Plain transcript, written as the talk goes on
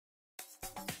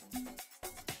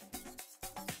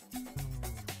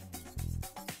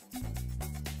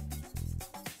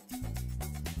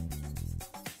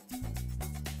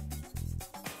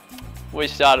We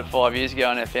started 5 years ago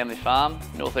on our family farm,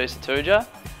 northeast of Tuja,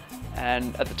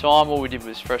 and at the time all we did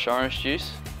was fresh orange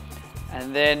juice.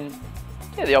 And then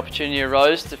the opportunity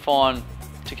arose to come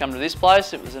to this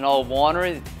place. It was an old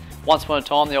winery, once upon a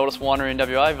time the oldest winery in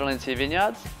WA, Valencia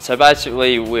Vineyards. So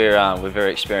basically we're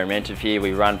very experimentative here.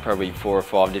 We run probably 4 or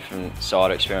 5 different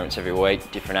cider experiments every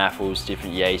week, different apples,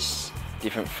 different yeasts,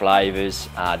 different flavours,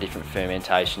 different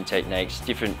fermentation techniques,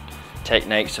 different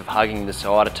techniques of hugging the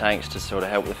cider tanks to sort of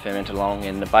help the ferment along,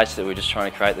 and basically we're just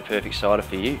trying to create the perfect cider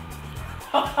for you.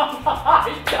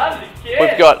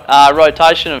 We've got a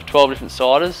rotation of 12 different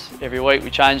ciders. Every week we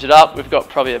change it up. We've got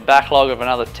probably a backlog of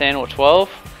another 10 or 12.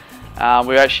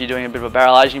 We're actually doing a bit of a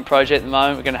barrel aging project at the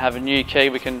moment. We're going to have a new key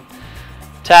we can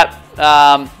tap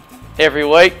every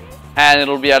week, and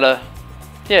it'll be able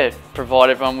to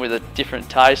provide everyone with a different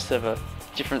taste of a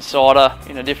different cider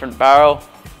in a different barrel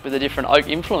with a different oak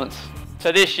influence.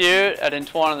 So this year at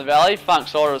Entwined in the Valley, Funk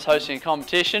Cider is hosting a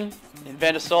competition.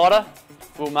 Invent a cider,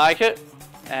 we'll make it,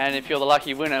 and if you're the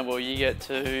lucky winner, well, you get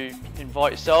to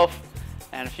invite yourself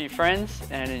and a few friends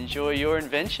and enjoy your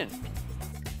invention.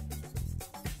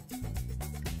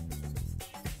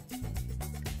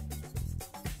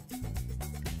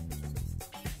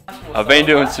 I've been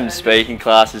doing some speaking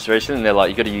classes recently and they're like,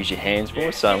 you've got to use your hands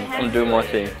more, so I'm doing my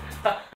thing.